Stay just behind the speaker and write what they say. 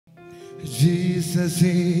Jesus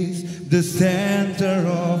is the center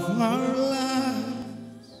of our lives.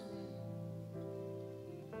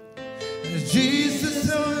 Jesus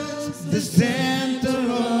is the center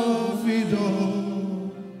of it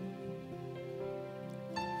all.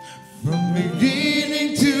 From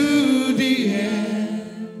beginning to the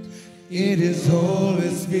end, it has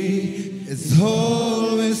always been, it's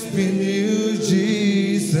always been you,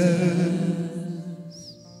 Jesus.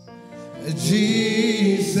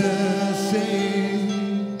 Jesus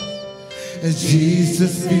is,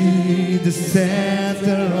 Jesus be the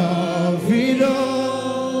center of it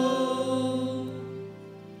all.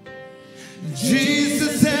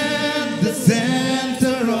 Jesus at the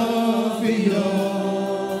center of it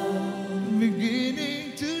all. From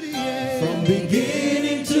beginning to the end. From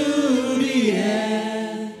beginning to the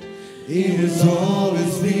end. It has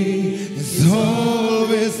always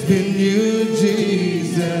been you,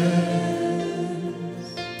 Jesus.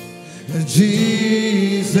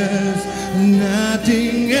 Jesus,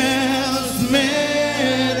 nothing else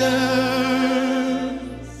matters.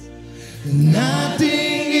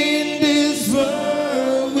 Nothing in this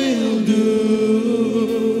world will do.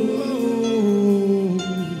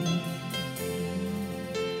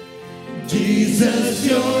 Jesus,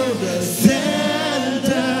 you're the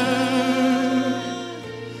center.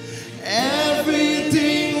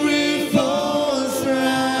 Everything revolves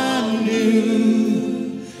around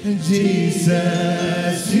you.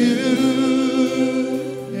 Jesus, you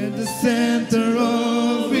at the center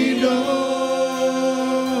of it all.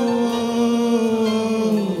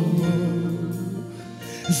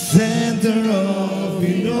 Center of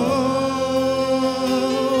it all.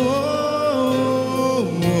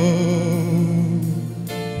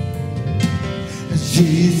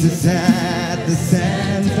 Jesus at the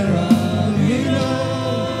center of it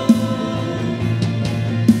all.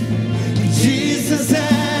 Jesus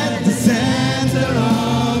at the center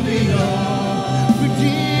of it all.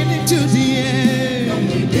 Beginning to the end. From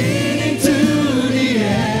beginning to the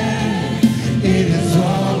end. It has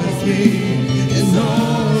always been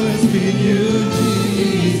you,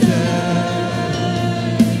 Jesus.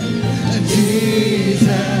 Jesus,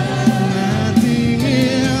 nothing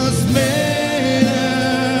else matters.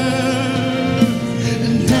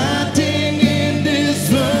 Nothing in this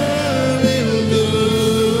world will do.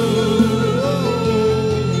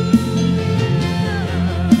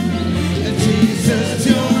 Jesus,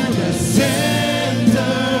 you're the center.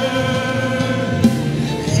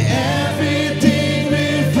 Everything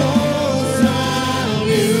revolves around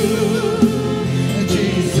you.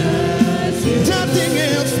 Jesus, nothing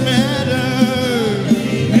else matters.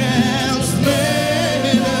 Nothing in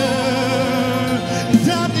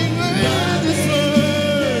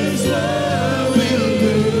this world will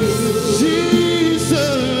do.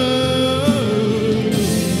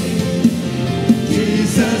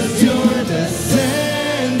 Jesus, you're the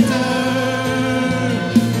center.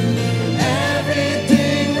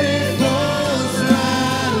 Everything revolves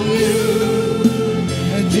around you.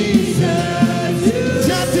 Jesus,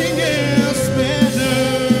 nothing else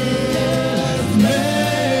matters.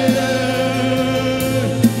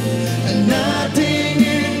 Nothing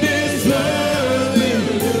in this world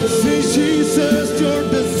will see. Jesus, you're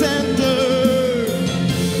the center.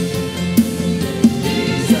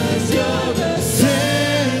 Jesus, you're the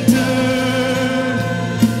center.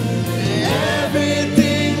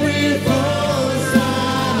 Everything revolves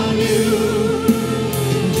around you.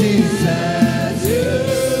 Jesus, you.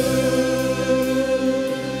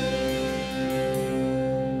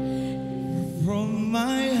 From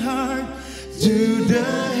my heart to the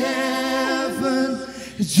heaven,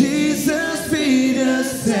 Jesus be the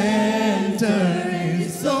center.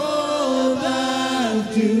 It's all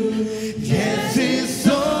about you. Yes, it's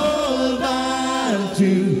all about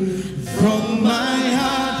you. From my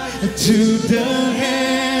heart to the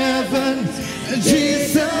heaven,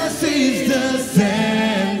 Jesus is the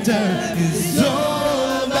center. It's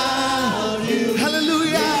all about you.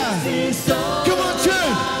 Hallelujah. Come on,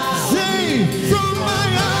 church. Sing from my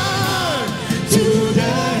heart to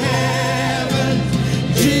the heaven.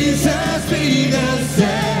 Jesus be the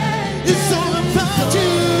center. It's all about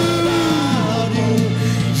you.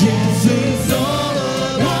 Yes, it's all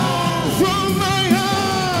about. From my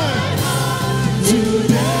heart to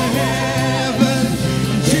the heaven.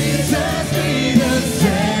 Jesus be the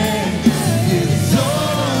center. It's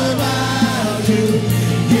all about you.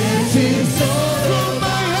 Yes, it's all from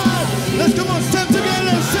my heart. Let's come on, step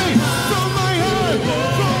together and sing. From my heart,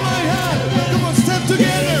 from my heart. Come on, step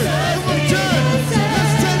together. Come on, church.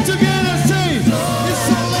 Let's step together and sing. It's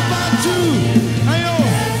all about you. Ayo.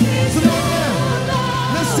 Come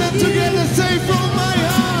on, let's step together and say from my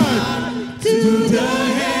heart.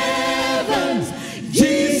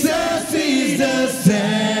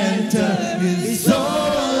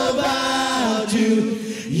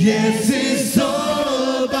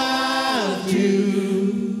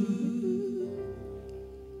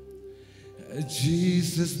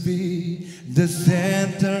 Jesus be the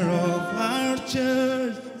center of our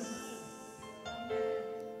church.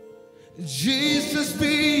 Jesus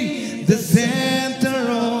be the center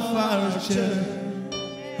of our church.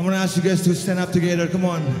 I'm going to ask you guys to stand up together. Come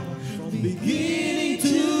on. From beginning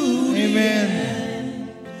to Amen.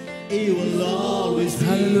 end, it will always be.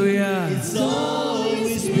 Hallelujah. It's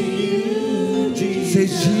always been you, Jesus. Say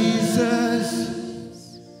Jesus.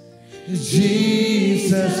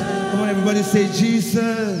 Jesus. Come on, everybody say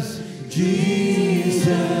Jesus. Jesus.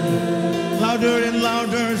 Louder and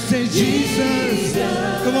louder. Say Jesus.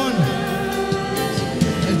 Come on.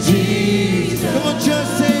 Jesus. Come on,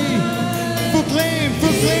 just say, proclaim,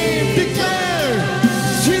 proclaim, declare,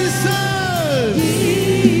 Jesus.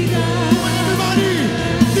 Come on, everybody,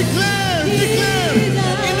 declare, declare.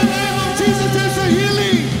 In the name of Jesus, there's a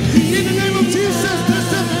healing. In the name of Jesus,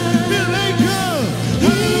 there's a miracle.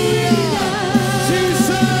 Hallelujah.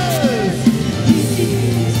 Jesus.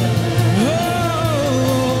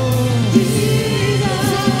 Oh.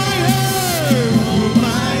 From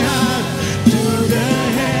my heart to the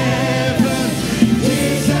heaven,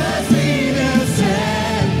 Jesus be the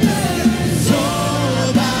center. It's all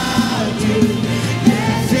about you.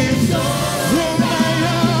 Yes, it's all from my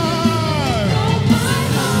heart.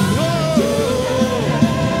 Oh,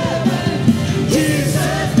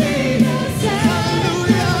 Jesus be the center.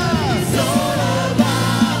 Hallelujah. It's all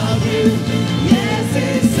about you. Yes,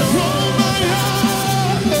 it's all from my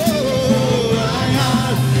heart. Oh, my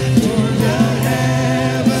heart to the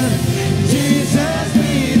heaven. Jesus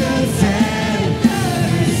be the center.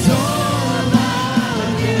 It's all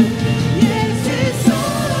about you. Yes, it's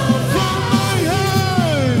all from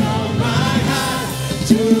my heart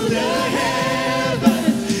to the heaven.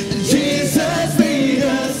 Jesus be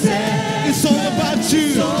the center. It's all about you.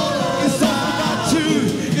 It's all about you.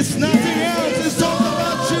 It's nothing else. It's all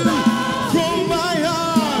about you. From my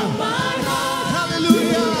heart.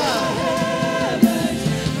 Hallelujah.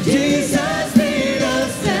 Jesus be the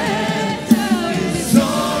center. It's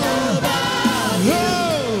all about you.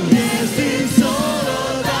 Yes, it's all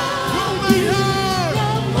about from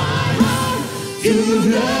my heart to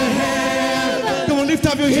the heaven. Come on, lift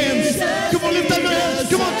up your hands. Come on, lift up your hands.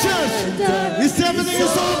 Come on, church. It's everything.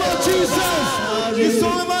 It's all about Jesus. It's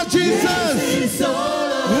all about Jesus. It's all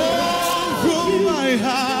Oh, from my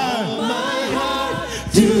heart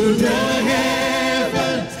to the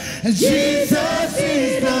heaven. Jesus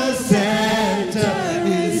is the center.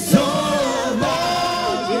 It's all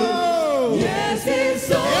about you. yes,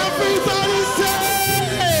 it's all Everybody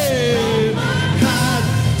say, heart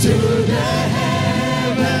to the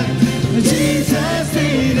heaven. Jesus be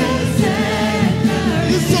the center.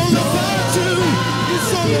 It's all about you.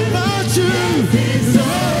 It's all about you. It's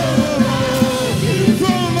all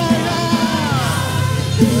from my heart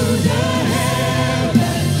to the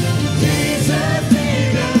heaven. Jesus be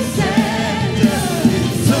the center.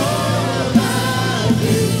 It's all about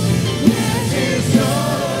you. Yes, it's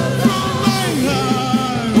all from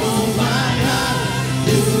my heart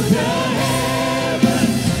to the heaven.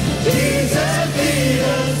 Jesus be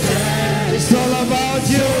the center. It's all about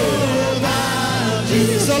you.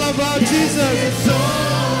 It's all about Jesus. It's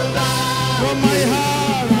all about from my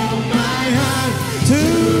heart to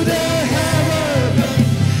the heaven.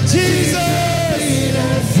 Jesus.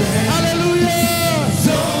 Hallelujah.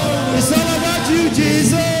 It's all about you,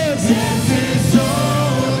 Jesus. It's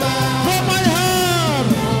all about from my heart.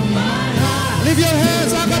 Lift your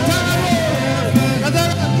hands up and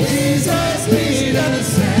Jesus be the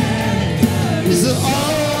center. It's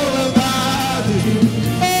all about you.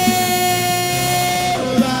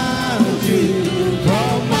 All about you.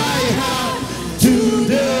 From my heart to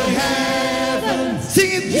the heaven.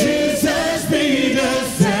 Sing it. Jesus be the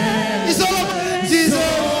center. It's all about Jesus.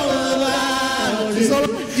 It's all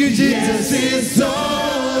about you, Jesus. It's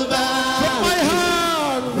all about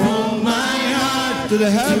from my heart to the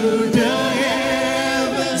heaven.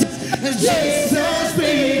 Jesus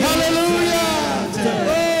be hallelujah.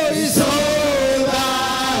 Oh, it's all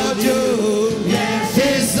about you. Yes,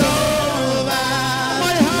 it's all about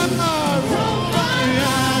my heart. From my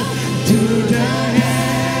heart to the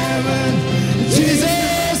heaven.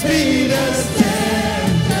 Jesus be the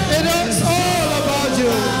center. It's all about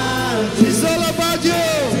you. It's all about you.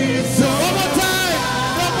 One more time.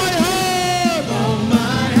 From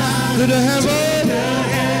my heart to the heaven.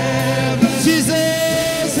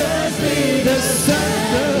 Jesus be the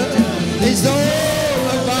center. It's all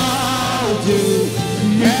about you.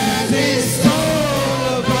 And it's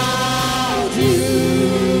all about you.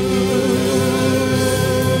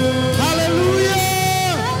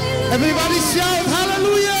 Hallelujah. Everybody shout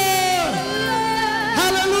hallelujah.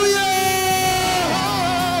 Hallelujah.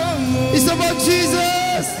 It's about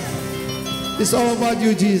Jesus. It's all about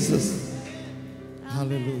you, Jesus.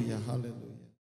 Hallelujah. Hallelujah.